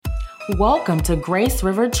Welcome to Grace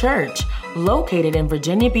River Church, located in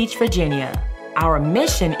Virginia Beach, Virginia. Our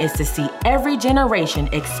mission is to see every generation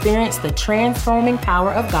experience the transforming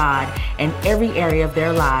power of God in every area of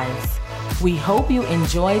their lives. We hope you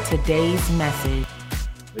enjoy today's message.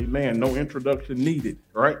 Amen. No introduction needed,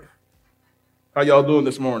 right? How y'all doing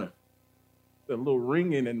this morning? There's a little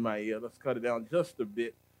ringing in my ear. Let's cut it down just a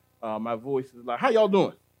bit. My voice is like, how y'all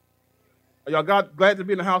doing? Are y'all glad to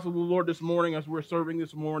be in the house of the Lord this morning as we're serving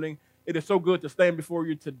this morning? It is so good to stand before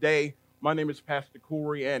you today. My name is Pastor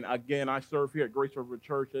Corey, and again, I serve here at Grace River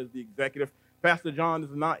Church as the executive. Pastor John is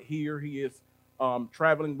not here. He is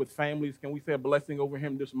traveling with families. Can we say a blessing over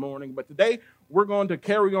him this morning? But today, we're going to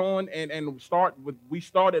carry on and start with, we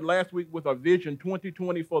started last week with a Vision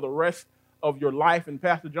 2020 for the rest of your life, and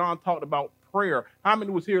Pastor John talked about prayer. How many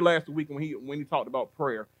was here last week when he talked about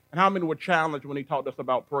prayer? And how many were challenged when he taught us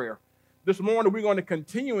about prayer? This morning, we're going to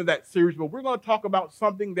continue in that series, but we're going to talk about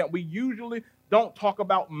something that we usually don't talk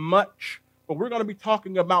about much, but we're going to be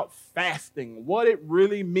talking about fasting, what it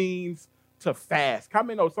really means to fast. How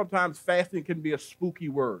many know sometimes fasting can be a spooky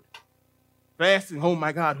word? Fasting, oh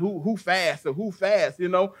my God, who fasts or who fasts, you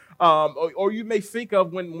know? Or you may think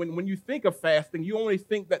of, when you think of fasting, you only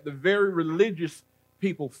think that the very religious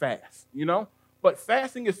people fast, you know? But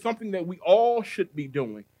fasting is something that we all should be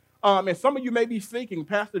doing. And some of you may be thinking,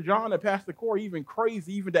 Pastor John and Pastor Corey, even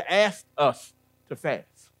crazy even to ask us to fast.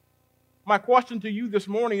 My question to you this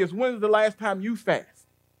morning is, when was the last time you fasted?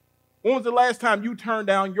 When was the last time you turned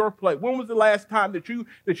down your plate? When was the last time that you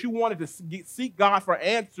wanted to seek God for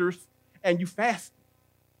answers and you fasted?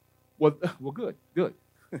 Well, good.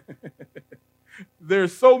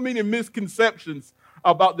 There's so many misconceptions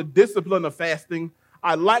about the discipline of fasting.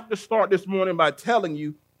 I'd like to start this morning by telling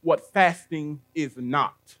you what fasting is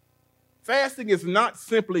not. Fasting is not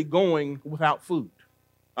simply going without food.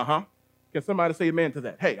 Can somebody say amen to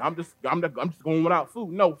that? Hey, I'm just going without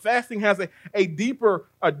food. No, fasting has a deeper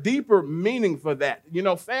meaning for that. You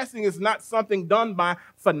know, fasting is not something done by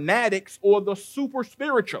fanatics or the super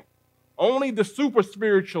spiritual. Only the super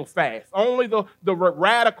spiritual fast. Only the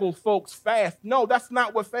radical folks fast. No, that's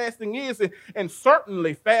not what fasting is. And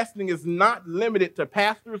certainly fasting is not limited to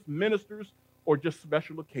pastors, ministers, or just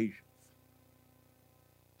special occasions.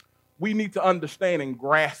 We need to understand and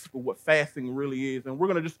grasp what fasting really is. And we're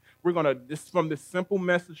gonna just from this simple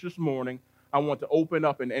message this morning, I want to open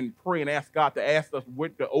up and pray and ask God to ask us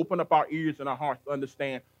to open up our ears and our hearts to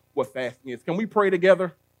understand what fasting is. Can we pray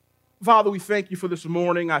together? Father, we thank you for this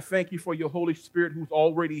morning. I thank you for your Holy Spirit who's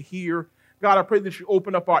already here. God, I pray that you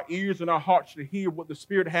open up our ears and our hearts to hear what the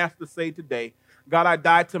Spirit has to say today. God, I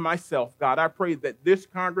die to myself. God, I pray that this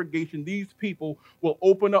congregation, these people, will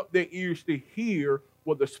open up their ears to hear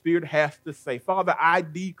what the Spirit has to say. Father, I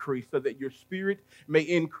decrease so that your Spirit may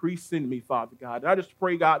increase in me, Father God. And I just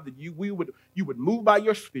pray, God, that you would move by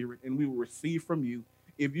your Spirit and we will receive from you.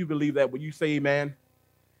 If you believe that, will you say amen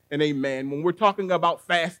and amen? When we're talking about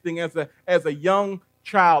fasting as a young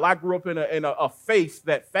child, I grew up in a faith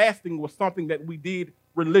that fasting was something that we did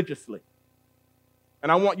religiously.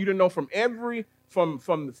 And I want you to know from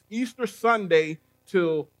Easter Sunday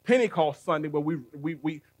till Pentecost Sunday, where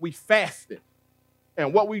we fasted.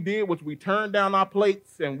 And what we did was we turned down our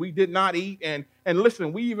plates and we did not eat. And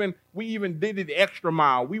listen, we even did the extra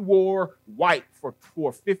mile. We wore white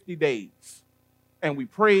for 50 days. And we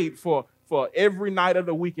prayed for every night of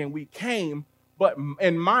the week, and we came. But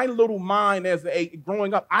in my little mind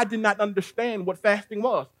growing up, I did not understand what fasting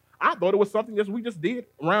was. I thought it was something that we just did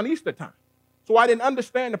around Easter time. So I didn't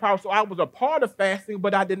understand the power. So I was a part of fasting,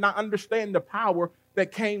 but I did not understand the power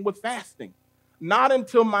that came with fasting. Not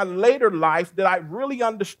until my later life did I really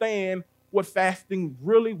understand what fasting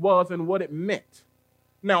really was and what it meant.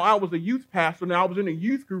 Now, I was a youth pastor, and I was in a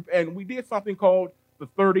youth group, and we did something called the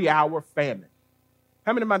 30-hour famine.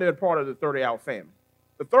 How many of you are part of the 30-hour famine?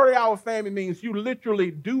 The 30-hour famine means you literally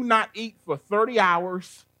do not eat for 30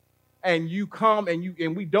 hours, and you come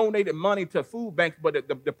and we donated money to food banks, but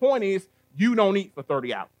the point is you don't eat for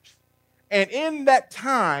 30 hours. And in that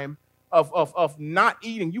time of not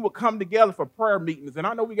eating, you would come together for prayer meetings. And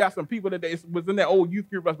I know we got some people that was in that old youth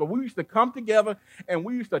group, but we used to come together and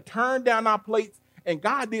we used to turn down our plates, and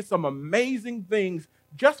God did some amazing things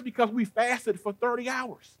just because we fasted for 30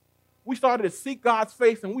 hours. We started to seek God's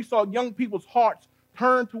face, and we saw young people's hearts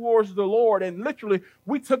turn towards the Lord, and literally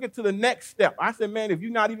we took it to the next step. I said, man, if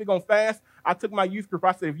you're not even going to fast, I took my youth group.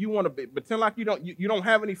 I said, if you want to pretend like you don't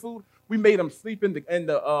have any food, we made them sleep in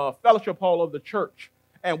the fellowship hall of the church.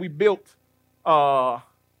 And we built, what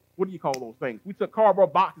do you call those things? We took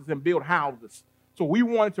cardboard boxes and built houses. So we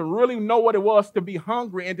wanted to really know what it was to be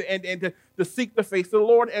hungry and to seek the face of the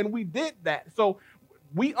Lord, and we did that. So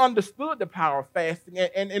we understood the power of fasting,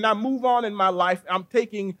 and I move on in my life. I'm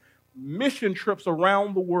taking mission trips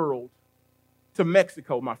around the world to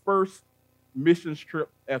Mexico, my first missions trip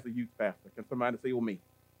as a youth pastor. Can somebody say, oh, me?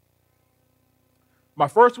 My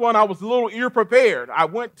first one, I was a little ill-prepared. I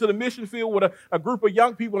went to the mission field with a group of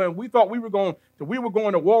young people, and we thought we were going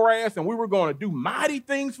to Juarez, and we were going to do mighty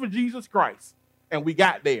things for Jesus Christ. And we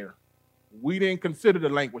got there. We didn't consider the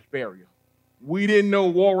language barrier. We didn't know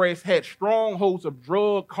Juarez had strongholds of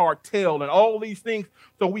drug cartel and all these things.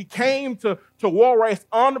 So we came to Juarez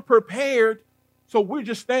unprepared. So we're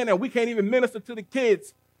just standing there. We can't even minister to the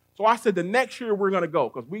kids. So I said the next year we're going to go,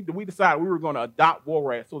 because we decided we were going to adopt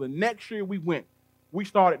Juarez. So the next year we went, we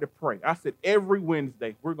started to pray. I said every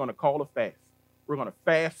Wednesday we're going to call a fast. We're going to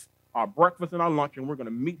fast our breakfast and our lunch, and we're going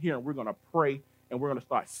to meet here, and we're going to pray, and we're going to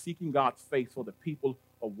start seeking God's face for the people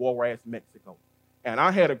of Juarez, Mexico. And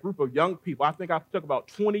I had a group of young people. I think I took about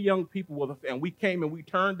 20 young people with us, and we came and we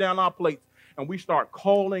turned down our plates, and we started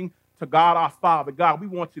calling to God our Father. God, we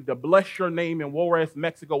want you to bless your name in Juarez,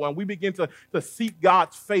 Mexico. And we begin to seek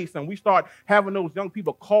God's face, and we start having those young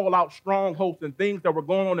people call out strongholds and things that were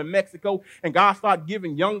going on in Mexico. And God started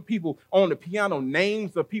giving young people on the piano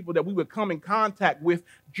names of people that we would come in contact with,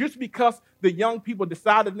 just because the young people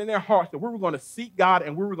decided in their hearts that we were going to seek God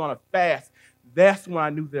and we were going to fast. That's when I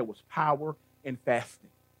knew there was power in fasting.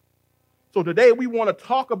 So today we want to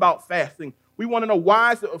talk about fasting. We want to know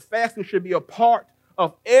why fasting should be a part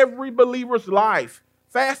of every believer's life.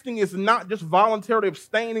 Fasting is not just voluntarily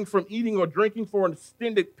abstaining from eating or drinking for an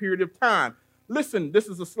extended period of time. Listen, this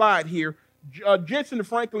is a slide here. Jensen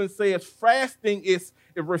Franklin says fasting is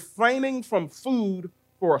refraining from food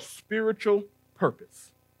for a spiritual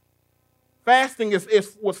purpose. Fasting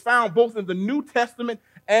was found both in the New Testament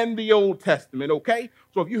and the Old Testament, okay?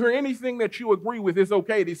 So if you hear anything that you agree with, it's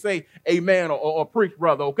okay to say amen or preach,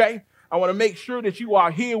 brother, okay? I want to make sure that you are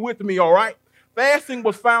here with me, all right? Fasting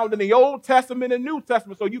was found in the Old Testament and New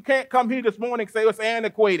Testament, so you can't come here this morning and say it's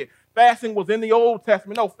antiquated. Fasting was in the Old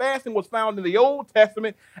Testament. No, fasting was found in the Old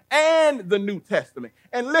Testament and the New Testament.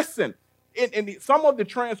 And listen, some of the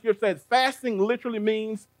transcripts said fasting literally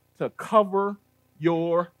means to cover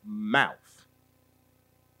your mouth.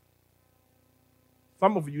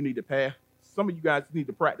 Some of you need to fast. Some of you guys need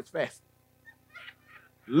to practice fasting.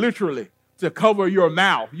 Literally, to cover your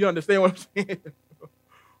mouth. You understand what I'm saying?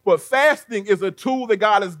 But fasting is a tool that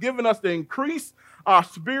God has given us to increase our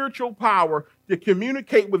spiritual power to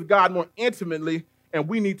communicate with God more intimately, and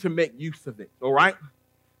we need to make use of it, all right?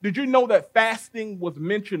 Did you know that fasting was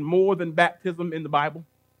mentioned more than baptism in the Bible?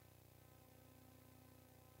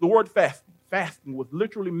 The word fasting was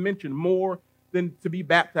literally mentioned more than to be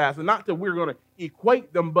baptized. And not that we're going to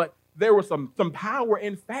equate them, but there was some power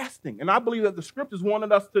in fasting. And I believe that the scriptures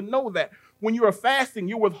wanted us to know that when you are fasting,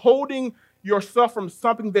 you're withholding yourself from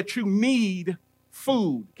something that you need,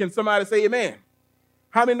 food. Can somebody say amen?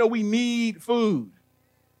 How many know we need food?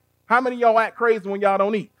 How many of y'all act crazy when y'all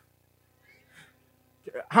don't eat?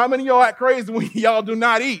 How many of y'all act crazy when y'all do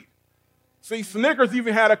not eat? See, Snickers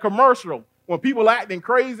even had a commercial. When people acting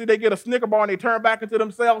crazy, they get a Snicker bar and they turn back into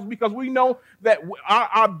themselves, because we know that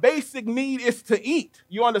our basic need is to eat.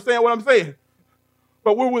 You understand what I'm saying?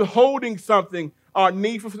 But we're withholding something, our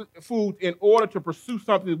need for food, in order to pursue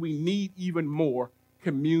something that we need even more,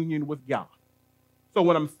 communion with God. So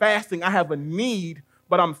when I'm fasting, I have a need,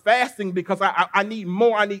 but I'm fasting because I need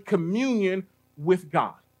more. I need communion with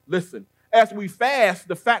God. Listen, as we fast,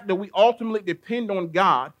 the fact that we ultimately depend on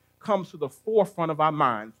God comes to the forefront of our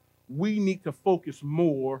minds. We need to focus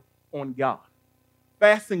more on God.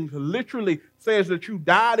 Fasting literally says that you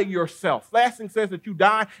die to yourself. Fasting says that you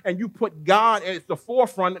die and you put God as the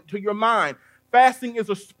forefront to your mind. Fasting is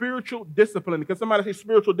a spiritual discipline. Can somebody say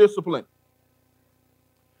spiritual discipline?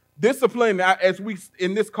 Discipline, as we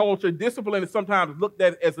in this culture, discipline is sometimes looked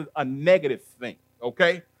at as a negative thing,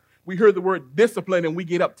 okay? We hear the word discipline and we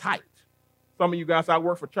get uptight. Some of you guys, I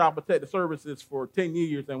worked for Child Protective Services for 10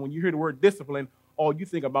 years, and when you hear the word discipline, all you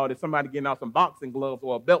think about is somebody getting out some boxing gloves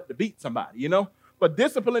or a belt to beat somebody, you know? But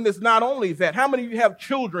discipline is not only that. How many of you have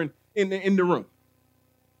children in the room?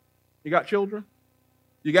 You got children?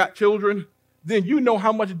 You got children? Then you know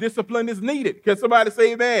how much discipline is needed. Can somebody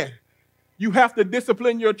say amen? You have to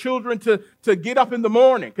discipline your children to get up in the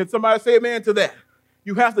morning. Can somebody say amen to that?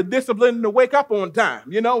 You have to discipline them to wake up on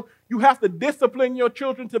time, you know? You have to discipline your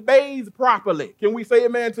children to bathe properly. Can we say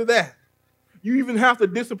amen to that? You even have to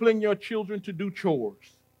discipline your children to do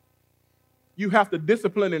chores. You have to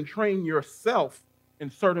discipline and train yourself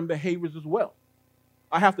in certain behaviors as well.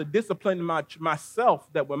 I have to discipline myself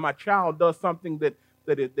that when my child does something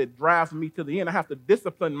that drives me to the end, I have to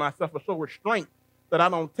discipline myself or show restraint that I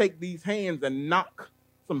don't take these hands and knock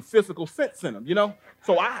some physical sense in them, you know.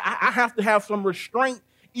 So I have to have some restraint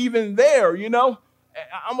even there, you know.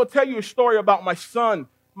 I'm gonna tell you a story about my son.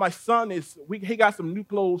 My son he got some new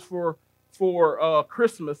clothes for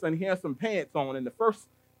Christmas, and he had some pants on. And the first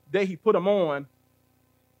day he put them on,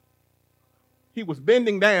 he was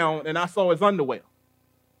bending down, and I saw his underwear.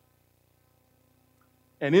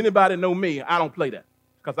 And anybody know me, I don't play that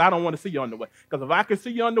because I don't want to see your underwear. Because if I can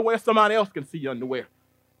see your underwear, somebody else can see your underwear.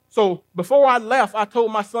 So before I left, I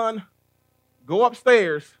told my son, go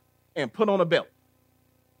upstairs and put on a belt.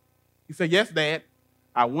 He said, yes, Dad.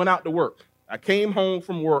 I went out to work. I came home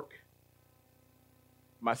from work.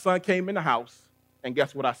 My son came in the house, and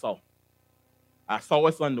guess what I saw? I saw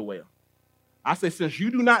his underwear. I said, since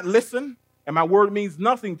you do not listen, and my word means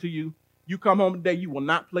nothing to you, you come home today, you will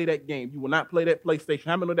not play that game. You will not play that PlayStation.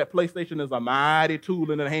 How many know that PlayStation is a mighty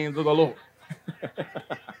tool in the hands of the Lord?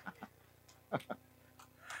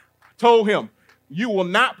 Told him, you will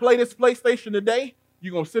not play this PlayStation today.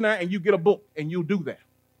 You're going to sit there and you get a book, and you'll do that.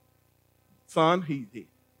 Son,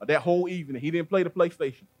 that whole evening, he didn't play the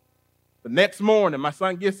PlayStation. The next morning, my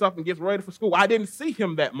son gets up and gets ready for school. I didn't see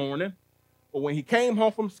him that morning, but when he came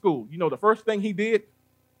home from school, you know the first thing he did?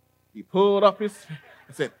 He pulled up and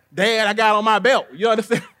said, Dad, I got on my belt. You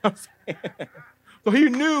understand what I'm saying? So he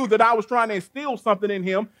knew that I was trying to instill something in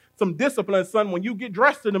him, some discipline. Son, when you get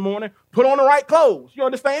dressed in the morning, put on the right clothes. You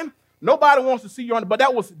understand? Nobody wants to see you on, but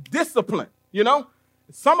that was discipline, you know?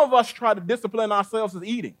 Some of us try to discipline ourselves as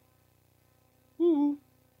eating. Ooh.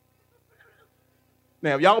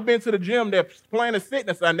 Now, if y'all been to the gym, they're Planet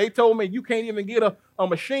Fitness, and they told me you can't even get a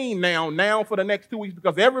machine now for the next 2 weeks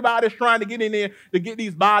because everybody's trying to get in there to get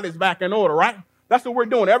these bodies back in order, right? That's what we're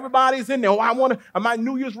doing. Everybody's in there. Oh, my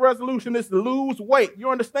New Year's resolution is to lose weight. You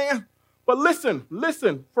understand? But listen.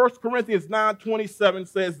 1 Corinthians 9:27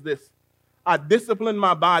 says this. I discipline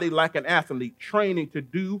my body like an athlete, training to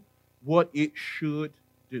do what it should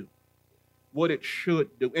do. What it should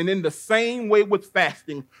do. And in the same way with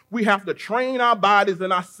fasting, we have to train our bodies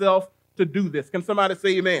and ourselves to do this. Can somebody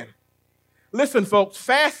say amen? Listen, folks,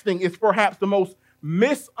 fasting is perhaps the most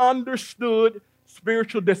misunderstood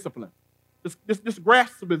spiritual discipline. Just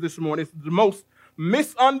grasp it this morning. It's the most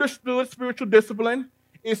misunderstood spiritual discipline.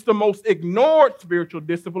 It's the most ignored spiritual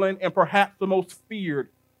discipline, and perhaps the most feared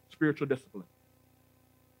spiritual discipline.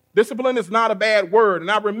 Discipline is not a bad word.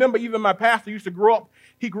 And I remember even my pastor used to grow up.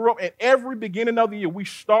 He grew up at every beginning of the year. We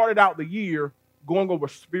started out the year going over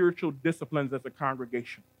spiritual disciplines as a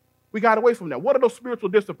congregation. We got away from that. What are those spiritual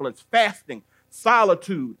disciplines? Fasting,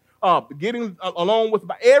 solitude, getting along with.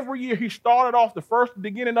 Every year he started off the first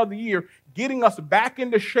beginning of the year, getting us back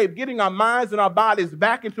into shape, getting our minds and our bodies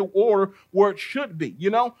back into order where it should be, you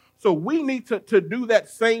know? So we need to do that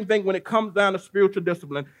same thing when it comes down to spiritual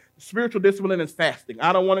discipline. Spiritual discipline is fasting.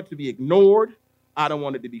 I don't want it to be ignored. I don't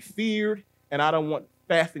want it to be feared. And I don't want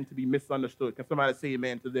fasting to be misunderstood. Can somebody say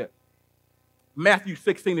amen to that? Matthew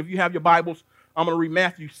 16. If you have your Bibles, I'm going to read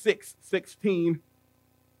Matthew 6:16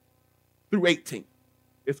 through 18.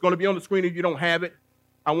 It's going to be on the screen if you don't have it.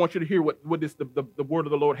 I want you to hear what the word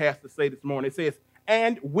of the Lord has to say this morning. It says,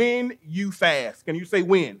 and when you fast. Can you say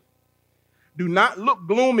when? Do not look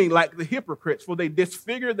gloomy like the hypocrites, for they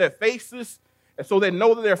disfigure their faces, and so they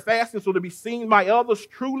know that they're fasting, so to be seen by others.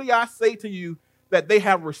 Truly I say to you that they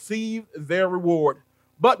have received their reward.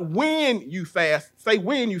 But when you fast, say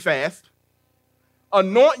when you fast,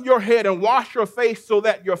 anoint your head and wash your face so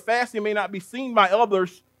that your fasting may not be seen by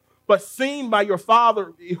others, but seen by your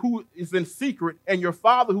Father who is in secret, and your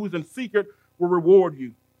Father who is in secret will reward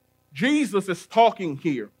you. Jesus is talking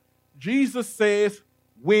here. Jesus says,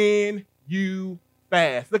 when you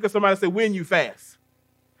fast. Look at somebody and say, when you fast.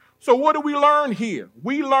 So what do we learn here?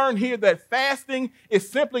 We learn here that fasting is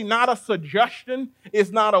simply not a suggestion.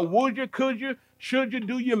 It's not a would you, could you, should you,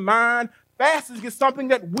 do you mind. Fasting is something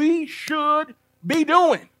that we should be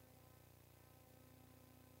doing.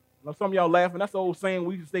 I know some of y'all laughing. That's the old saying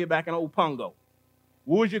we used to say back in old Pungo.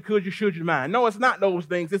 Would you, could you, should you mind. No, it's not those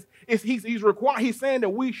things. He's saying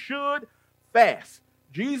that we should fast.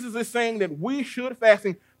 Jesus is saying that we should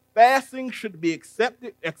fasting. Fasting should be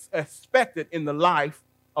expected in the life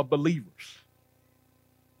of believers.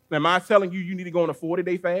 Now, am I telling you you need to go on a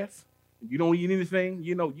 40-day fast? You don't eat anything?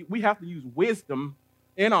 You know, we have to use wisdom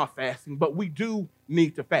in our fasting, but we do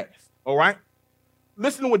need to fast, all right?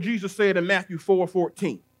 Listen to what Jesus said in Matthew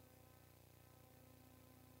 4:14.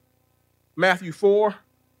 Matthew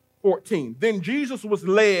 4:14. Then Jesus was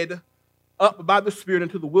led up by the Spirit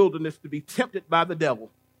into the wilderness to be tempted by the devil.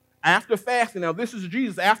 After fasting, now this is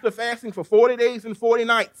Jesus, after fasting for 40 days and 40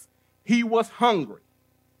 nights, he was hungry.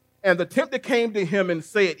 And the tempter came to him and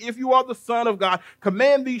said, if you are the Son of God,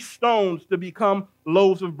 command these stones to become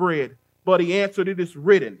loaves of bread. But he answered, it is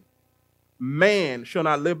written, man shall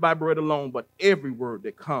not live by bread alone, but every word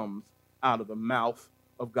that comes out of the mouth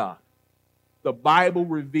of God. The Bible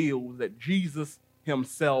reveals that Jesus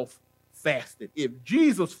himself fasted. If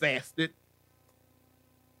Jesus fasted,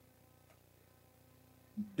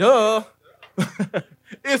 duh,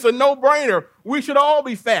 it's a no-brainer. We should all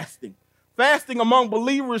be fasting. Fasting among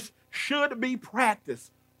believers should be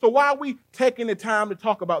practiced. So why are we taking the time to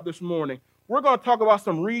talk about this morning? We're going to talk about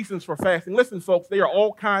some reasons for fasting. Listen, folks, there are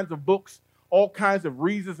all kinds of books, all kinds of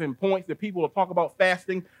reasons and points that people will talk about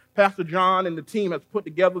fasting. Pastor John and the team has put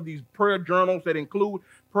together these prayer journals that include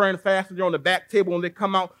prayer and fasting. They're on the back table when they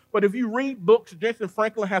come out. But if you read books, Jensen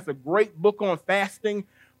Franklin has a great book on fasting.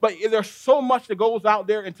 But there's so much that goes out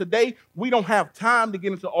there, and today we don't have time to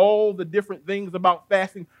get into all the different things about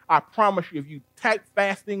fasting. I promise you, if you type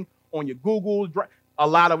fasting on your Google, a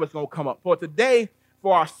lot of it's going to come up. For today,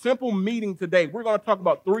 for our simple meeting today, we're going to talk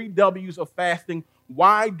about 3 W's of fasting.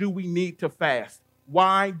 Why do we need to fast?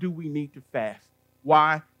 Why do we need to fast?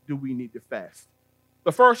 Why do we need to fast?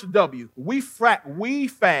 The first W, we fast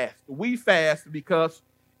because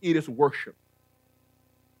it is worship.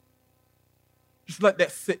 Just let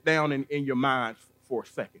that sit down in your minds for a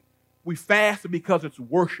second. We fast because it's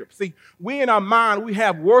worship. See, we in our mind, we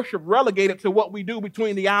have worship relegated to what we do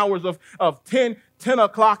between the hours of 10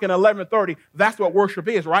 o'clock and 11:30. That's what worship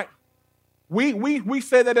is, right? We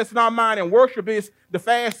say that it's in our mind, and worship is the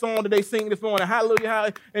fast song that they sing this morning, hallelujah,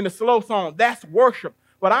 hallelujah, and the slow song. That's worship.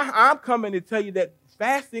 But I'm coming to tell you that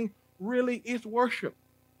fasting really is worship.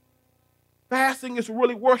 Fasting is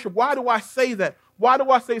really worship. Why do I say that? Why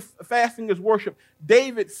do I say fasting is worship?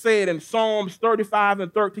 David said in Psalms 35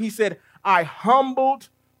 and 13, he said, I humbled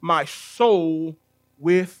my soul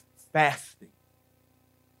with fasting.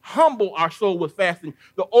 Humble our soul with fasting.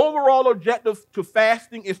 The overall objective to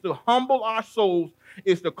fasting is to humble our souls,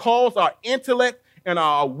 is to cause our intellect and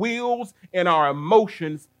our wills and our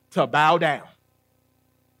emotions to bow down.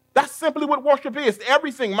 That's simply what worship is.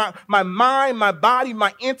 Everything, my mind, my body,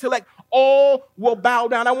 my intellect, all will bow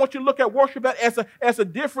down. I want you to look at worship as a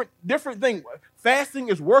different thing. Fasting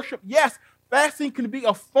is worship. Yes, fasting can be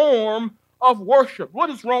a form of worship. What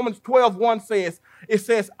does Romans 12:1 says? It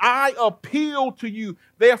says, I appeal to you,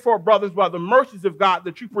 therefore, brothers, by the mercies of God,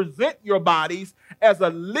 that you present your bodies as a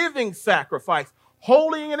living sacrifice,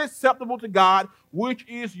 holy and acceptable to God, which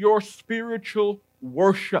is your spiritual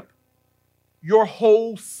worship. Your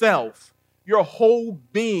whole self, your whole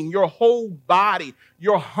being, your whole body,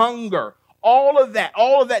 your hunger, all of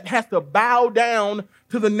that has to bow down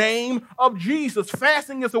to the name of Jesus.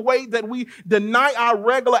 Fasting is a way that we deny our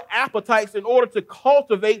regular appetites in order to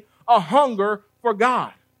cultivate a hunger for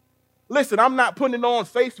God. Listen, I'm not putting it on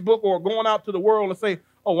Facebook or going out to the world and say,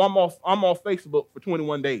 oh, I'm off Facebook for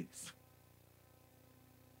 21 days.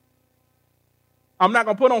 I'm not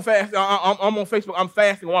going to put on fast. I'm on Facebook. I'm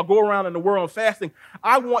fasting. Or I'll go around in the world fasting.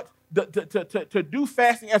 I want to do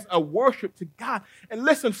fasting as a worship to God. And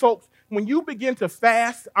listen, folks, when you begin to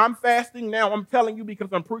fast, I'm fasting now. I'm telling you because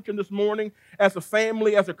I'm preaching this morning as a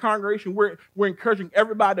family, as a congregation. We're encouraging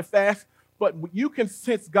everybody to fast. But you can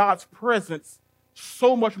sense God's presence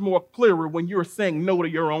so much more clearer when you're saying no to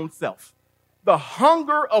your own self. The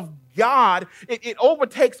hunger of God, it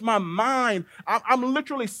overtakes my mind. I'm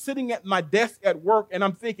literally sitting at my desk at work, and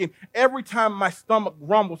I'm thinking every time my stomach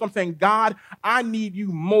rumbles, I'm saying, God, I need you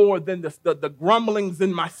more than the grumblings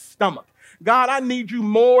in my stomach. God, I need you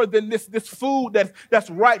more than this food that's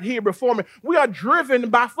right here before me. We are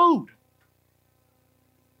driven by food.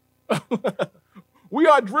 We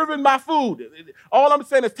are driven by food. All I'm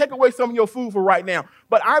saying is take away some of your food for right now.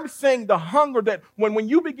 But I'm saying the hunger that when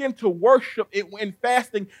you begin to worship it in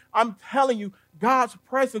fasting, I'm telling you, God's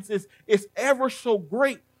presence is ever so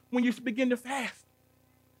great when you begin to fast.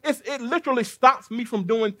 It literally stops me from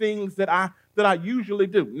doing things that I usually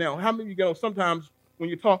do. Now, how many of you know sometimes when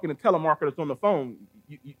you're talking to telemarketers on the phone,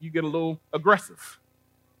 you get a little aggressive?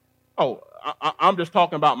 Oh, I'm just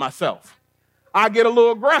talking about myself. I get a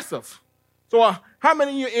little aggressive. So how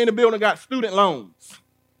many of you in the building got student loans?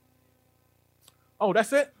 Oh,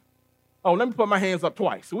 that's it? Oh, let me put my hands up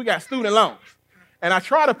twice. So we got student loans. And I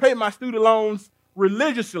try to pay my student loans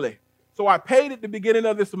religiously. So I paid at the beginning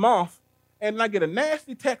of this month, and I get a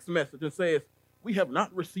nasty text message that says, we have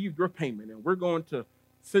not received your payment, and we're going to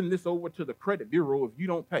send this over to the credit bureau if you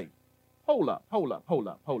don't pay. Hold up.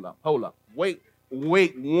 Wait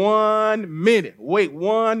 1 minute. Wait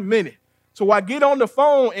 1 minute. So I get on the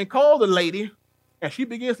phone and call the lady, and she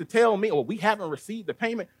begins to tell me, oh, we haven't received the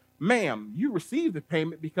payment. Ma'am, you received the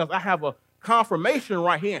payment because I have a confirmation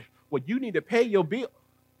right here. Well, you need to pay your bill.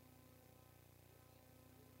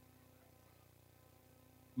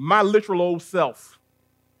 My literal old self,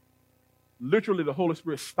 literally the Holy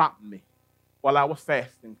Spirit stopped me while I was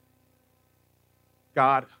fasting.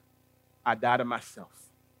 God, I died to myself.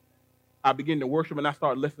 I began to worship and I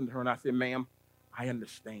started listening to her and I said, ma'am, I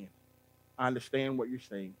understand. I understand what you're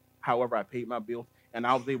saying. However, I paid my bills and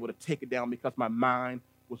I was able to take it down because my mind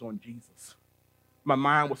was on Jesus. My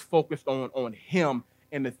mind was focused on him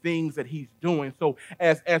and the things that he's doing. So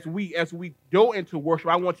as we go into worship,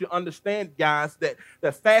 I want you to understand, guys,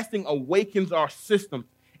 that fasting awakens our system.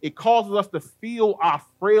 It causes us to feel our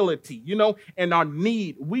frailty, and our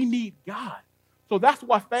need. We need God. So that's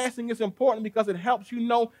why fasting is important, because it helps you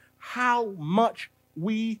know how much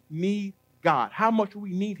we need God, how much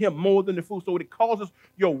we need him more than the food. So it causes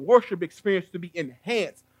your worship experience to be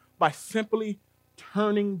enhanced by simply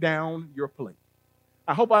turning down your plate.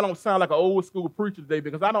 I hope I don't sound like an old school preacher today,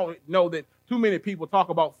 because I don't know that too many people talk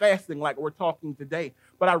about fasting like we're talking today.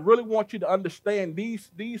 But I really want you to understand these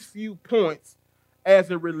few points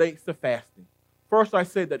as it relates to fasting. First, I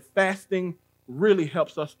said that fasting really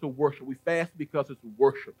helps us to worship. We fast because it's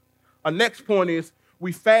worship. Our next point is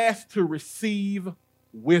we fast to receive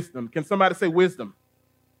wisdom. Can somebody say wisdom?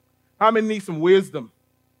 How many need some wisdom?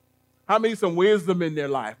 How many need some wisdom in their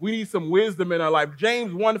life? We need some wisdom in our life.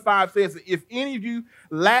 James 1:5 says, if any of you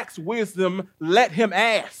lacks wisdom, let him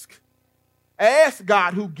ask. Ask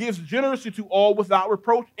God, who gives generously to all without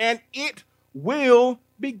reproach, and it will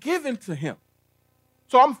be given to him.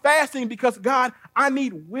 So I'm fasting because, God, I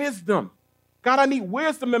need wisdom. God, I need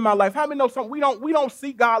wisdom in my life. How many know something? We don't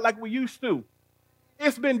seek God like we used to.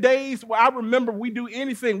 It's been days where I remember we do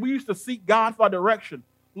anything. We used to seek God for direction.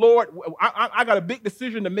 Lord, I got a big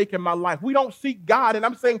decision to make in my life. We don't seek God, and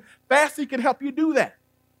I'm saying fasting can help you do that.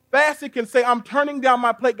 Fasting can say, I'm turning down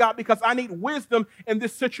my plate, God, because I need wisdom in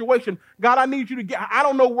this situation. God, I need you to I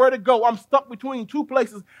don't know where to go. I'm stuck between two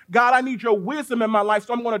places. God, I need your wisdom in my life,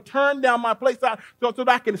 so I'm going to turn down my plate so that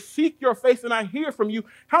I can seek your face and I hear from you.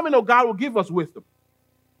 How many know God will give us wisdom?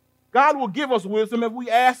 God will give us wisdom if we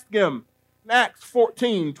ask him. In Acts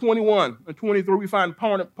 14, 21 and 23, we find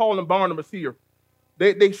Paul and Barnabas here.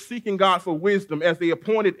 They seeking God for wisdom as they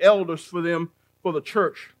appointed elders for them for the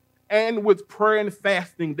church. And with prayer and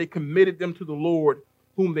fasting, they committed them to the Lord,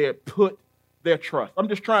 whom they had put their trust. I'm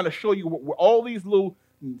just trying to show you where all these little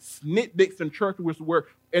nitbits in church were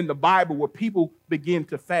in the Bible where people begin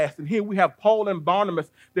to fast. And here we have Paul and Barnabas.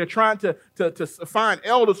 They're trying to find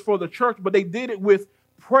elders for the church, but they did it with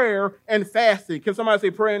prayer and fasting. Can somebody say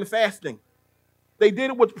prayer and fasting? They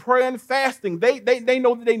did it with prayer and fasting. They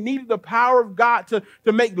know that they needed the power of God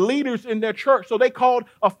to make leaders in their church. So they called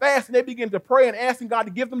a fast and they began to pray and asking God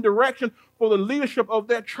to give them direction for the leadership of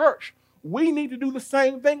their church. We need to do the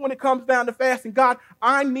same thing when it comes down to fasting. God,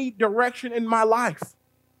 I need direction in my life.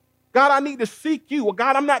 God, I need to seek you. Well,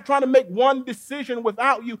 God, I'm not trying to make one decision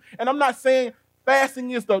without you. And I'm not saying fasting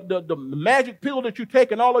is the magic pill that you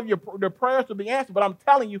take and all of your prayers will be answered. But I'm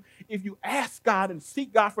telling you, if you ask God and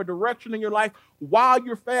seek God for direction in your life while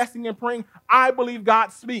you're fasting and praying, I believe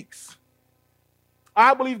God speaks.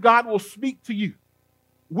 I believe God will speak to you.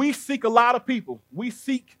 We seek a lot of people. We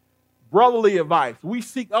seek brotherly advice. We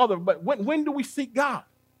seek others. But when do we seek God?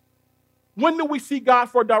 When do we seek God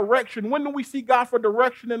for direction? When do we seek God for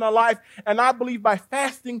direction in our life? And I believe by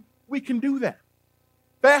fasting, we can do that.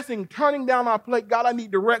 Fasting, turning down our plate. God, I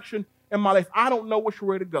need direction in my life. I don't know which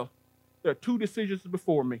way to go. There are two decisions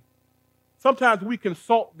before me. Sometimes we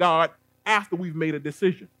consult God after we've made a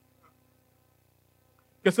decision.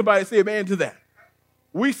 Can somebody say amen to that?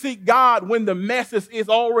 We seek God when the message is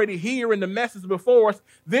already here and the message before us.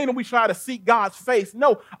 Then we try to seek God's face.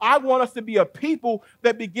 No, I want us to be a people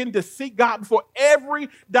that begin to seek God before every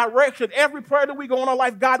direction, every prayer that we go in our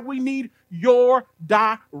life. God, we need your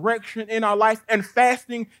direction in our life, and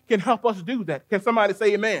fasting can help us do that. Can somebody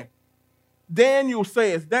say amen? Daniel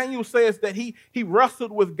says that he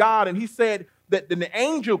wrestled with God, and he said that the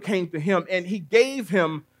angel came to him and he gave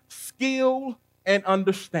him skill and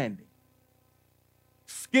understanding.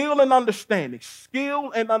 Skill and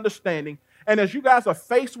understanding. And as you guys are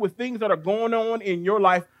faced with things that are going on in your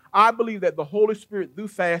life, I believe that the Holy Spirit through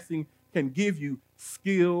fasting can give you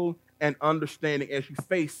skill and understanding as you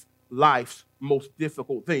face life's most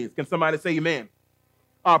difficult things. Can somebody say amen?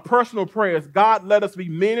 Our personal prayers, God, let us be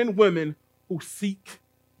men and women who seek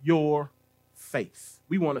your face.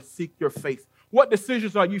 We want to seek your face. What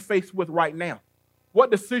decisions are you faced with right now? What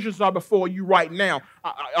decisions are before you right now?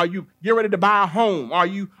 Are you getting ready to buy a home? Are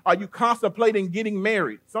you contemplating getting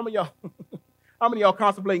married? Some of y'all, how many of y'all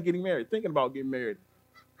contemplating getting married? Thinking about getting married?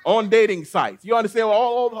 on dating sites. You understand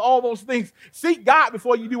all those things. Seek God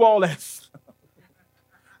before you do all that.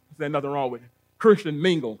 There's nothing wrong with Christian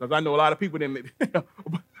mingle, because I know a lot of people didn't.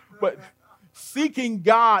 But seeking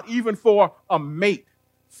God even for a mate.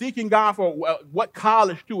 Seeking God for what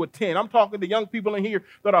college to attend. I'm talking to young people in here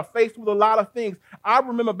that are faced with a lot of things. I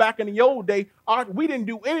remember back in the old day, we didn't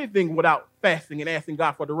do anything without fasting and asking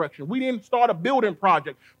God for direction. We didn't start a building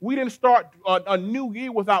project. We didn't start a new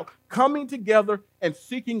year without coming together and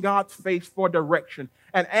seeking God's face for direction.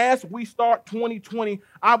 And as we start 2020,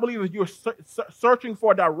 I believe if you're searching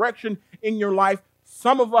for direction in your life,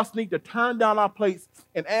 some of us need to turn down our plates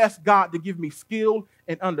and ask God to give me skill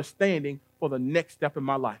and understanding for the next step in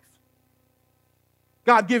my life.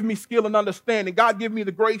 God, give me skill and understanding. God, give me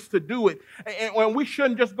the grace to do it. And we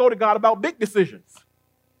shouldn't just go to God about big decisions.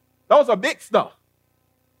 Those are big stuff.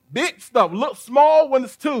 Big stuff. Look, small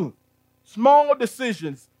ones too. Small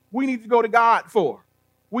decisions we need to go to God for.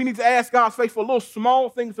 We need to ask God's face for little small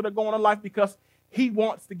things that are going on in life, because he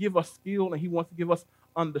wants to give us skill and he wants to give us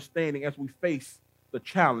understanding as we face the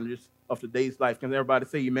challenges of today's life. Can everybody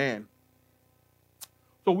say amen?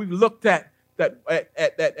 So we've looked at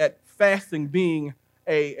fasting being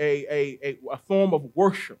a form of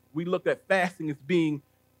worship. We looked at fasting as being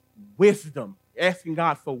wisdom, asking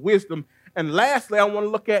God for wisdom. And lastly, I want to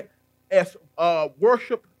look at as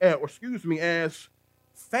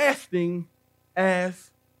fasting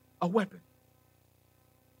as a weapon.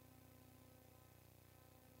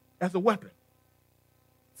 As a weapon.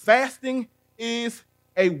 Fasting is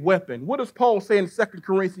a weapon. What does Paul say in 2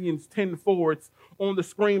 Corinthians 10:4? It's on the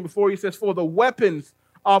screen before you. Says, for the weapons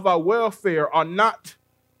of our warfare are not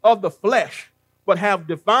of the flesh, but have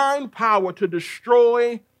divine power to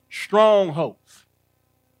destroy strongholds.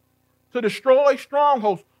 To destroy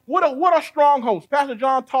strongholds. What are strongholds? Pastor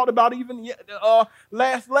John talked about even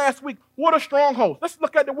last week. What are strongholds? Let's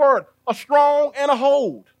look at the word. A strong and a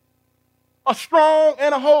hold. A strong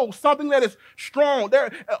and a hold. Something that is strong.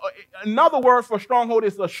 Another word for stronghold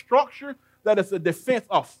is a structure that is a defense,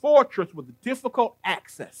 a fortress with difficult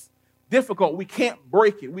access. Difficult. We can't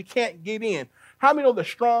break it. We can't get in. How many of the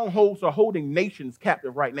strongholds are holding nations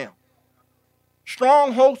captive right now?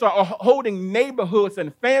 Strongholds are holding neighborhoods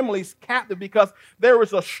and families captive because there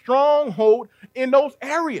is a stronghold in those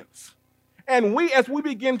areas. And as we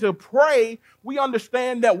begin to pray, we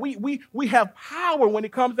understand that we have power when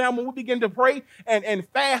it comes down, when we begin to pray and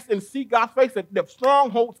fast and seek God's face, that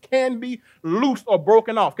strongholds can be loosed or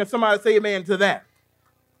broken off. Can somebody say amen to that?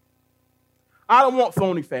 I don't want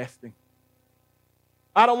phony fasting.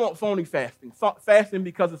 I don't want phony fasting. Fasting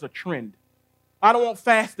because it's a trend. I don't want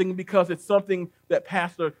fasting because it's something that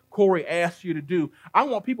Pastor Corey asked you to do. I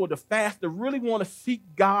want people to fast that really want to seek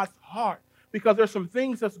God's heart, because there's some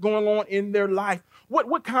things that's going on in their life.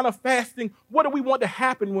 What kind of fasting, what do we want to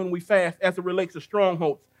happen when we fast as it relates to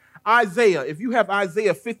strongholds? Isaiah, if you have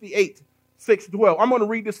Isaiah 58:6-12, I'm going to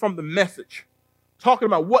read this from the Message, talking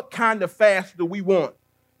about what kind of fast do we want.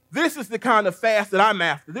 This is the kind of fast that I'm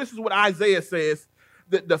after. This is what Isaiah says.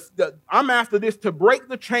 I'm after this to break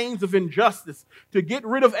the chains of injustice, to get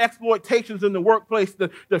rid of exploitations in the workplace,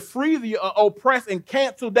 to free the oppressed and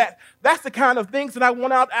cancel that. That's the kind of things that I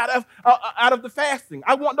want out of the fasting.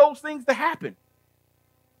 I want those things to happen.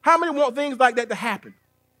 How many want things like that to happen?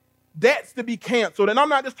 Debts to be canceled. And I'm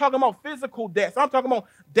not just talking about physical debts. I'm talking about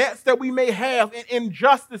debts that we may have, and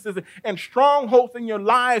injustices and strongholds in your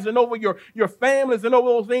lives and over your families and over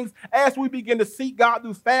those things. As we begin to seek God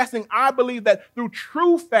through fasting, I believe that through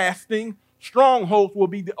true fasting, strongholds will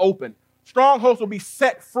be open. Strongholds will be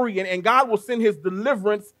set free, and God will send his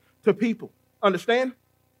deliverance to people. Understand?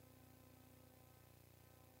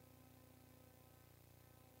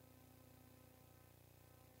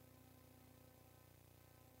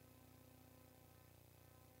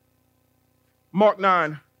 Mark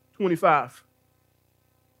 9:25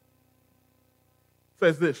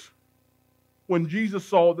 says this. When Jesus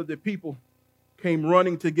saw that the people came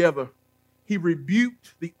running together, he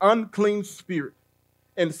rebuked the unclean spirit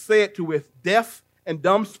and said to it, deaf and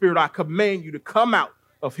dumb spirit, I command you to come out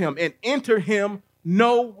of him and enter him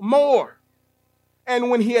no more. And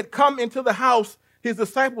when he had come into the house, his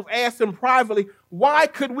disciples asked him privately, why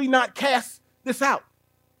could we not cast this out?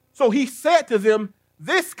 So he said to them,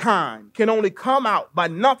 this kind can only come out by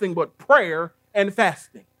nothing but prayer and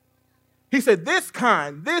fasting. He said, this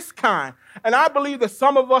kind. And I believe that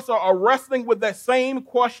some of us are wrestling with that same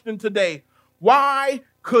question today. Why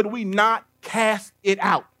could we not cast it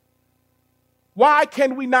out? Why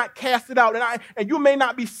can we not cast it out? And you may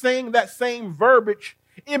not be saying that same verbiage.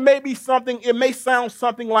 It may sound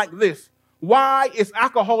something like this. Why is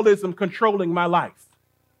alcoholism controlling my life?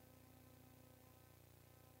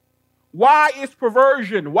 Why is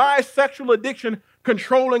perversion? Why is sexual addiction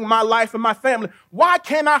controlling my life and my family? Why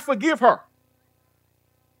can't I forgive her?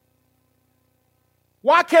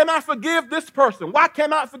 Why can't I forgive this person? Why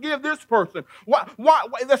can't I forgive this person? Why?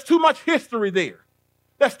 There's too much history there.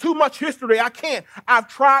 There's too much history. I can't. I've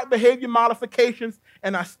tried behavior modifications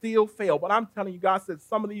and I still fail. But I'm telling you, God said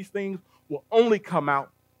some of these things will only come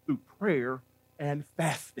out through prayer and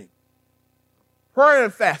fasting. Prayer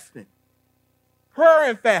and fasting. Prayer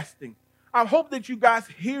and fasting. I hope that you guys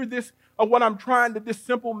hear this, of what I'm trying to, this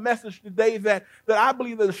simple message today, that I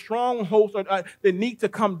believe that the strongholds that need to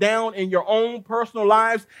come down in your own personal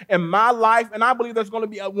lives and my life. And I believe there's going to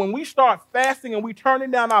be, when we start fasting and we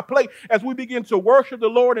turning down our plate, as we begin to worship the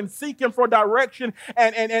Lord and seek Him for direction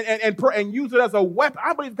and use it as a weapon,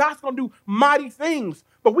 I believe God's going to do mighty things.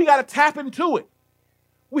 But we got to tap into it.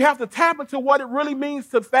 We have to tap into what it really means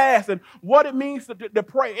to fast and what it means to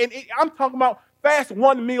pray. And I'm talking about fast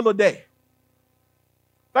one meal a day.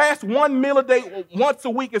 Fast one meal a day, once a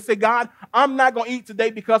week, and say, God, I'm not going to eat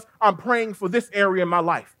today because I'm praying for this area in my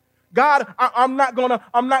life. God, I'm not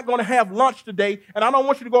gonna have lunch today, and I don't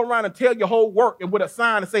want you to go around and tell your whole work and with a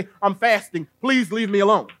sign and say, I'm fasting. Please leave me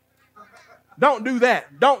alone. Don't do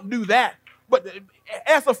that. Don't do that. But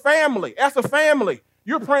as a family,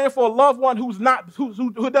 you're praying for a loved one who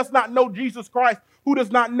does not know Jesus Christ, who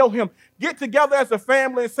does not know Him. Get together as a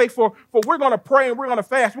family and say, for we're going to pray and we're going to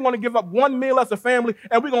fast. We're going to give up one meal as a family,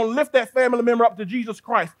 and we're going to lift that family member up to Jesus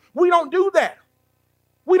Christ. We don't do that.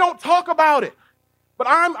 We don't talk about it. But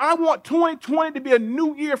I want 2020 to be a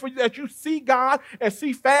new year for you, that you see God and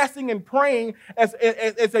see fasting and praying as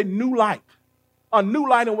a new light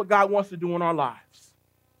in what God wants to do in our lives.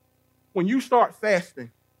 When you start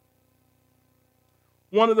fasting,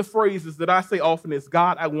 one of the phrases that I say often is,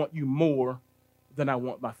 God, I want you more than I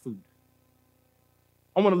want my food.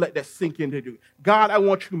 I want to let that sink into you. God, I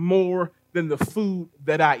want you more than the food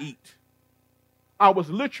that I eat. I was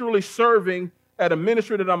literally serving at a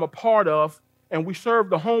ministry that I'm a part of, and we served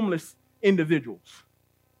the homeless individuals.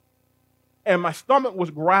 And my stomach was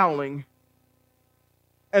growling,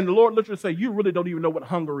 and the Lord literally said, you really don't even know what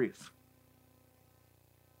hunger is.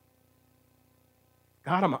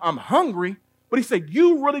 God, I'm hungry. But He said,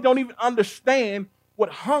 you really don't even understand what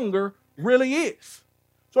hunger really is.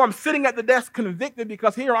 So I'm sitting at the desk convicted,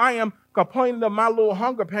 because here I am complaining of my little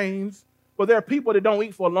hunger pains, but there are people that don't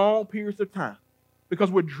eat for long periods of time because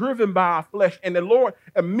we're driven by our flesh. And the Lord,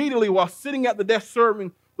 immediately while sitting at the desk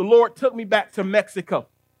serving, the Lord took me back to Mexico,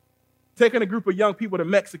 taking a group of young people to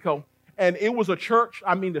Mexico. And it was a church.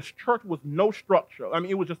 I mean, this church was no structure. I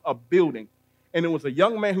mean, it was just a building. And it was a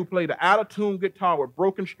young man who played an out-of-tune guitar with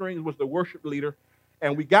broken strings, was the worship leader.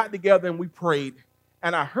 And we got together and we prayed.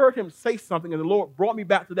 And I heard him say something, and the Lord brought me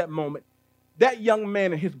back to that moment. That young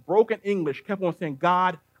man in his broken English kept on saying,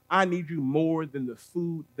 God, I need you more than the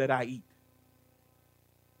food that I eat.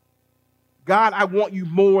 God, I want you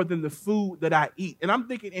more than the food that I eat. And I'm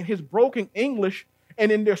thinking, in his broken English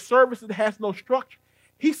and in their service that has no structure,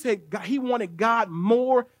 he said he wanted God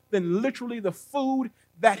more than literally the food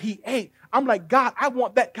that he ate. I'm like, God, I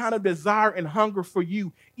want that kind of desire and hunger for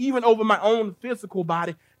you, even over my own physical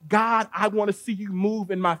body. God, I want to see you move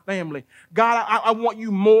in my family. God, I want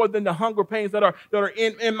you more than the hunger pains that are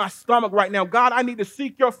in my stomach right now. God, I need to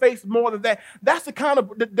seek your face more than that. That's the kind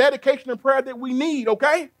of dedication and prayer that we need,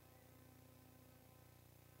 okay?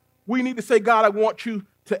 We need to say, God, I want you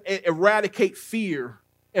to eradicate fear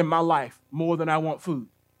in my life more than I want food.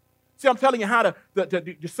 See, I'm telling you how to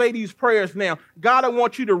say these prayers now. God, I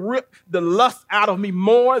want you to rip the lust out of me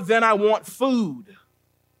more than I want food.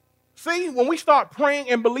 See, when we start praying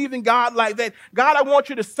and believing God like that, God, I want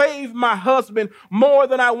you to save my husband more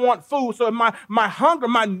than I want food. So my hunger,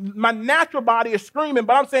 my natural body is screaming,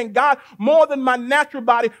 but I'm saying, God, more than my natural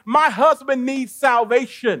body, my husband needs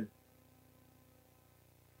salvation.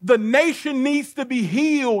 The nation needs to be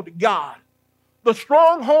healed, God. The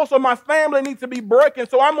strongholds of my family need to be breaking.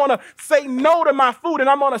 So I'm going to say no to my food, and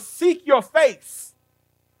I'm going to seek your face.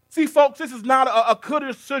 See, folks, this is not a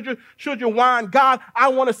coulda, shoulda, whine. God, I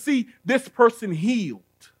want to see this person healed.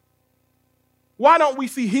 Why don't we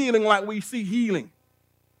see healing like we see healing?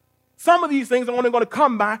 Some of these things are only going to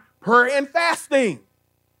come by prayer and fasting.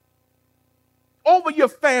 Over your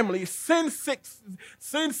families, sin-sick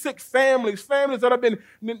families that have been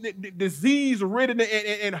disease-ridden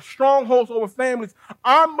and strongholds over families.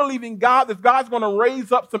 I'm believing God that God's going to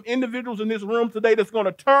raise up some individuals in this room today that's going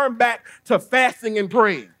to turn back to fasting and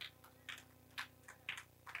praying.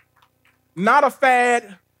 Not a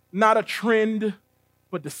fad, not a trend,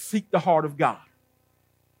 but to seek the heart of God.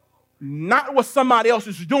 Not what somebody else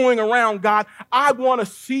is doing around God. I want to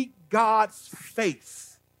seek God's face.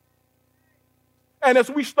 And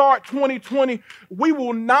as we start 2020, we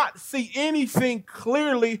will not see anything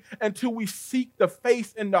clearly until we seek the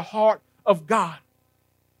face and the heart of God.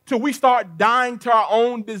 Till we start dying to our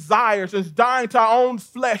own desires and dying to our own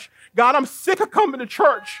flesh. God, I'm sick of coming to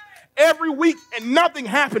church every week and nothing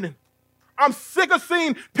happening. I'm sick of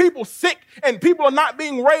seeing people sick and people are not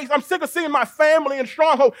being raised. I'm sick of seeing my family in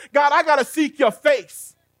stronghold. God, I got to seek your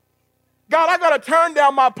face. God, I got to turn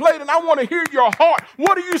down my plate and I want to hear your heart.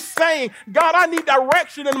 What are you saying? God, I need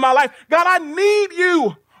direction in my life. God, I need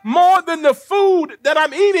you more than the food that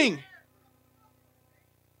I'm eating.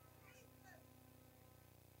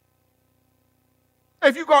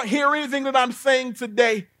 If you're going to hear anything that I'm saying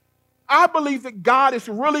today, I believe that God is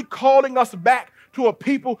really calling us back to a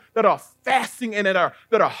people that are fasting and that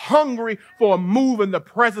are hungry for a move in the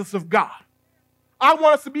presence of God. I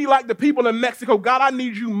want us to be like the people in Mexico. God, I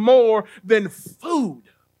need you more than food.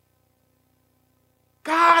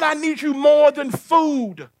 God, I need you more than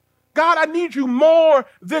food. God, I need you more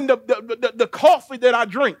than the coffee that I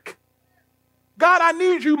drink. God, I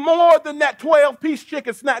need you more than that 12-piece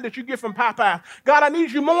chicken snack that you get from Popeyes. God, I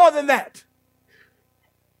need you more than that.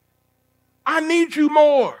 I need you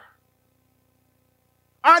more.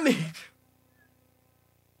 I need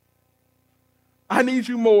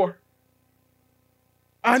you more.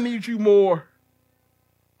 I need you more.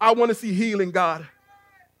 I want to see healing, God.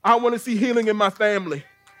 I want to see healing in my family.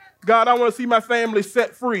 God, I want to see my family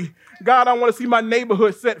set free. God, I want to see my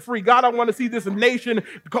neighborhood set free. God, I want to see this nation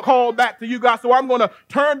called back to you, God. So I'm going to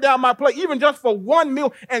turn down my plate, even just for one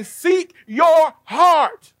meal, and seek your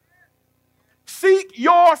heart. Seek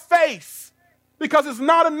your face. Because it's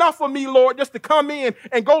not enough for me, Lord, just to come in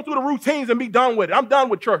and go through the routines and be done with it. I'm done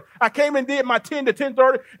with church. I came and did my 10 to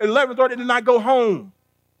 10:30, 11:30, and then I go home.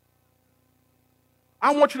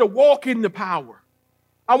 I want you to walk in the power.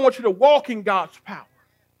 I want you to walk in God's power.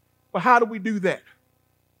 But how do we do that?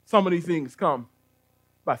 Some of these things come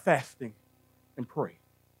by fasting and pray.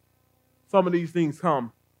 Some of these things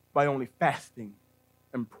come by only fasting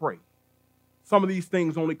and pray. Some of these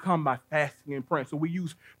things only come by fasting and praying. So we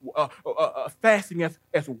use fasting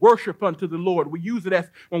as worship unto the Lord. We use it as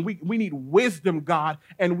when we need wisdom, God,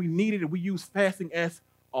 and we need it. We use fasting as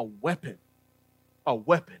a weapon. A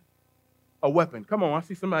weapon. A weapon. Come on, I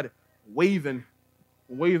see somebody waving.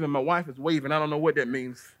 My wife is waving. I don't know what that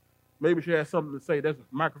means. Maybe she has something to say. There's a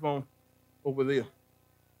microphone over there.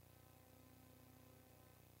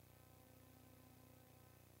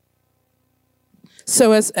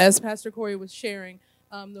 So as Pastor Corey was sharing,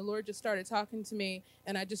 the Lord just started talking to me,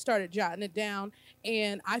 and I just started jotting it down.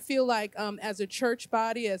 And I feel like as a church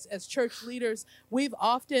body, as church leaders, we've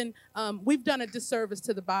often we've done a disservice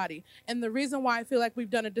to the body. And the reason why I feel like we've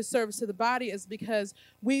done a disservice to the body is because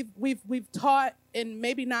we've taught, and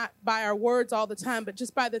maybe not by our words all the time, but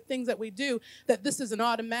just by the things that we do, that this is an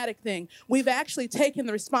automatic thing. We've actually taken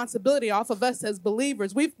the responsibility off of us as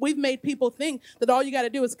believers. We've made people think that all you got to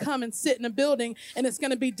do is come and sit in a building and it's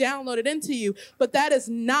going to be downloaded into you. But that is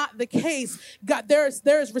not the case. God, there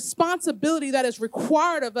is responsibility that is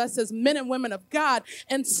required of us as men and women of God.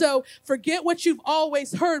 And so forget what you've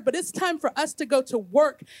always heard, but it's time for us to go to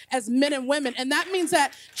work as men and women. And that means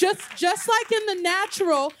that just like in the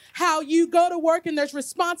natural, how you go to work and there's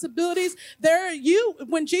responsibilities,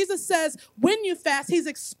 when Jesus says, when you fast, he's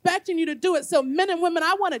expecting you to do it. So men and women,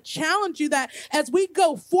 I want to challenge you that as we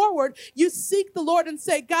go forward, you seek the Lord and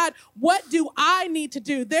say, God, what do I need to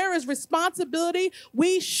do? There is responsibility.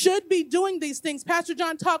 We should be doing these things. Pastor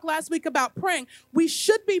John talked last week about praying. We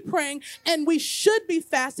should be praying and we should be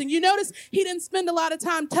fasting. You notice he didn't spend a lot of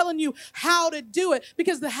time telling you how to do it,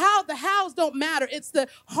 because the hows don't matter. It's the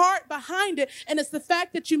heart behind it, and it's the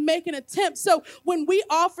fact that you make an attempt. So when we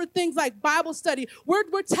offer things like Bible study, we're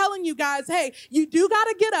telling you guys, hey, you do got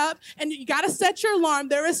to get up and you got to set your alarm.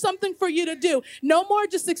 There is something for you to do. No more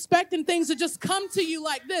just expecting things to just come to you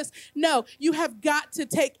like this. No, you have got to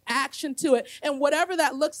take action to it. And whatever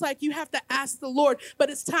that looks like, you have to ask the Lord. But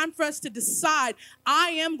it's time for us to decide,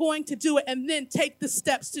 I am going to do it, and then take the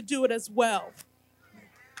steps to do it as well.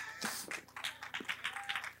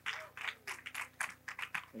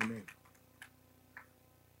 Amen.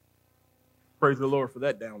 Praise the Lord for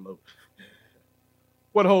that download.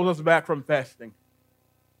 What holds us back from fasting?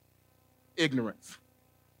 Ignorance.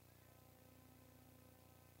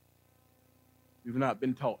 We've not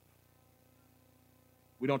been taught.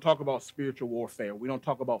 We don't talk about spiritual warfare. We don't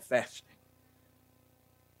talk about fasting.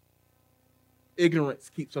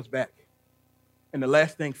 Ignorance keeps us back. And the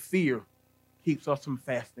last thing, fear, keeps us from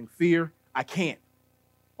fasting. Fear, I can't,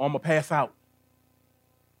 or I'm going to pass out.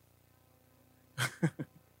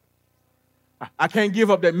 I can't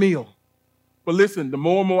give up that meal. But listen, the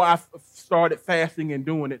more and more I started fasting and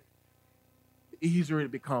doing it, the easier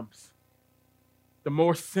it becomes. The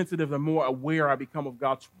more sensitive, the more aware I become of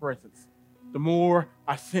God's presence. The more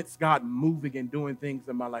I sense God moving and doing things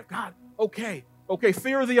in my life. God, okay,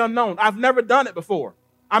 fear of the unknown. I've never done it before.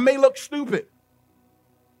 I may look stupid.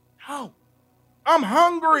 No, I'm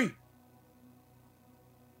hungry.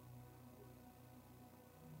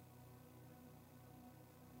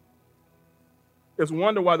 It's a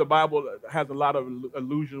wonder why the Bible has a lot of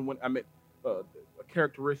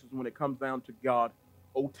characteristics when it comes down to God.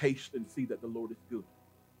 Oh, taste and see that the Lord is good.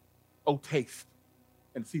 Oh, taste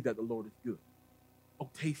and see that the Lord is good. Oh,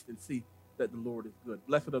 taste and see that the Lord is good.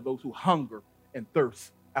 Blessed are those who hunger and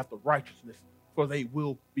thirst after righteousness, for they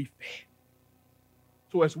will be fed.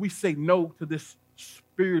 So as we say no to this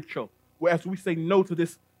spiritual, as we say no to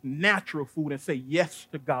this natural food and say yes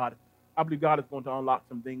to God, I believe God is going to unlock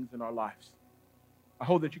some things in our lives. I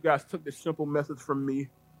hope that you guys took this simple message from me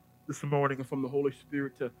this morning and from the Holy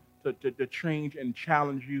Spirit to change and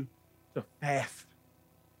challenge you to fast.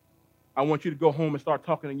 I want you to go home and start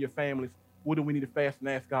talking to your families. What do we need to fast and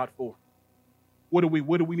ask God for? What do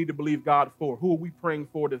we need to believe God for? Who are we praying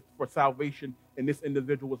for salvation in this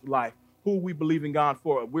individual's life? Who are we believing God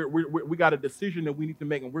for? We got a decision that we need to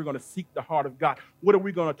make, and we're going to seek the heart of God. What are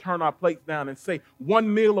we going to turn our plates down and say,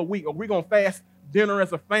 one meal a week? Or we're going to fast dinner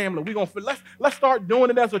as a family? Let's start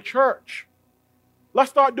doing it as a church. Let's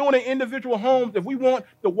start doing it in individual homes. If we want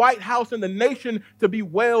the White House and the nation to be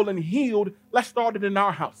well and healed, let's start it in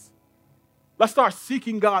our house. Let's start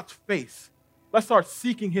seeking God's face. Let's start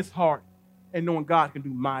seeking his heart and knowing God can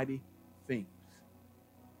do mighty things.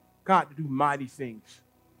 God to do mighty things.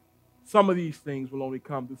 Some of these things will only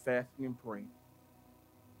come through fasting and praying.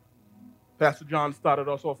 Pastor John started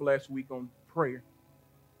us off last week on prayer.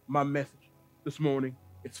 My message this morning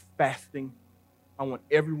is fasting. I want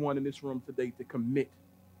everyone in this room today to commit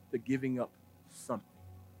to giving up something.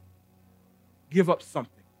 Give up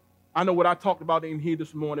something. I know what I talked about in here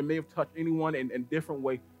this morning may have touched anyone in a different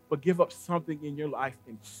way, but give up something in your life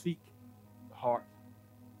and seek the heart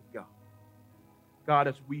of God. God,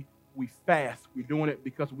 as we fast, we're doing it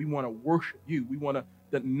because we want to worship you. We want to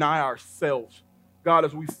deny ourselves. God,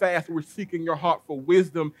 as we fast, we're seeking your heart for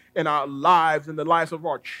wisdom in our lives, in the lives of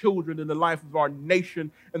our children, in the life of our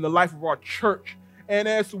nation, in the life of our church. And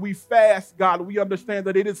as we fast, God, we understand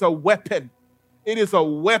that it is a weapon. It is a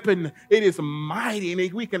weapon. It is mighty.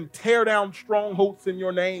 And we can tear down strongholds in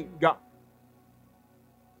your name, God.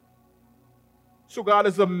 So, God,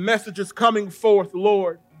 as the message is coming forth,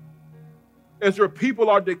 Lord, as your people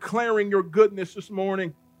are declaring your goodness this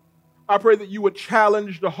morning, I pray that you would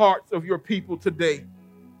challenge the hearts of your people today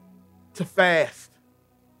to fast,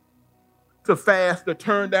 to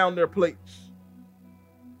turn down their plates.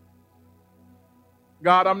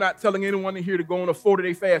 God, I'm not telling anyone in here to go on a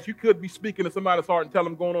 40-day fast. You could be speaking to somebody's heart and tell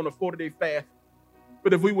them going on a 40-day fast.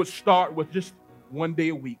 But if we would start with just one day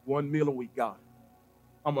a week, one meal a week, God,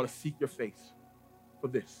 I'm going to seek your face for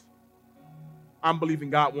this. I'm believing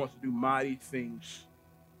God wants to do mighty things.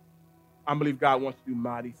 I believe God wants to do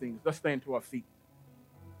mighty things. Let's stand to our feet.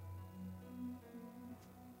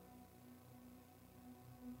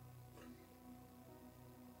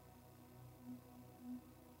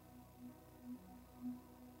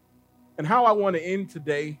 And how I want to end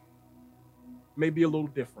today may be a little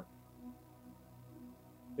different.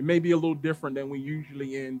 It may be a little different than we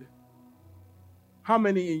usually end. How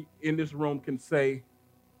many in this room can say,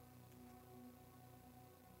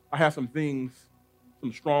 I have some things,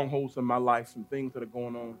 some strongholds in my life, some things that are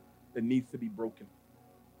going on that needs to be broken?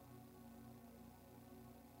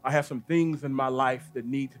 I have some things in my life that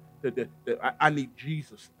I need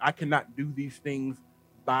Jesus. I cannot do these things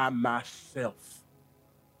by myself.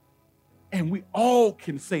 And we all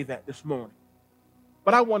can say that this morning.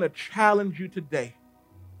 But I want to challenge you today.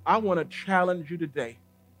 We're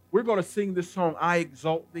going to sing this song, I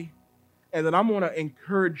Exalt Thee. And then I'm going to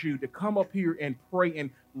encourage you to come up here and pray and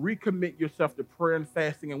recommit yourself to prayer and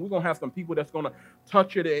fasting. And we're going to have some people that's going to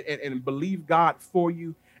touch it and believe God for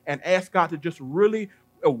you and ask God to just really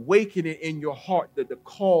awaken it in your heart, the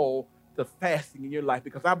call to fasting in your life.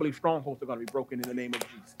 Because I believe strongholds are going to be broken in the name of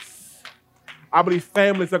Jesus. I believe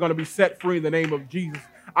families are going to be set free in the name of Jesus.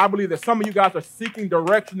 I believe that some of you guys are seeking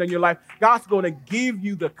direction in your life. God's going to give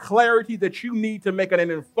you the clarity that you need to make an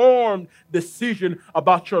informed decision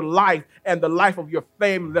about your life and the life of your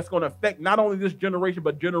family that's going to affect not only this generation,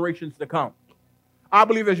 but generations to come. I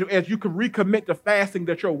believe as you can recommit to fasting,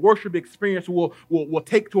 that your worship experience will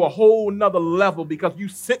take to a whole nother level because you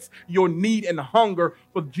sense your need and hunger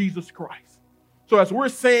for Jesus Christ. So as we're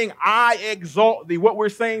saying, I exalt thee, what we're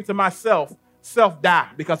saying to myself, self die,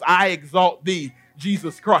 because I exalt thee,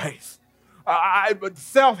 Jesus Christ.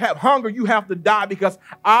 self have hunger, you have to die, because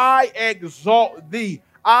I exalt thee.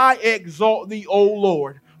 I exalt thee, O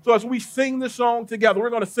Lord. So as we sing this song together, we're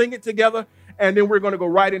going to sing it together, and then we're going to go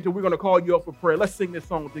right into, we're going to call you up for prayer. Let's sing this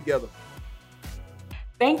song together.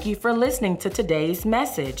 Thank you for listening to today's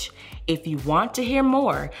message. If you want to hear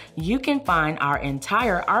more, you can find our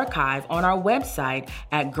entire archive on our website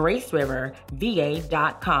at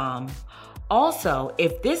graceriverva.com. Also,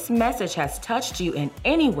 if this message has touched you in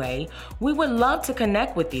any way, we would love to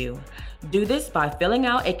connect with you. Do this by filling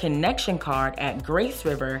out a connection card at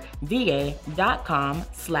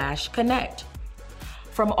graceriverva.com/connect.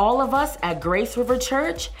 From all of us at Grace River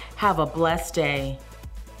Church, have a blessed day.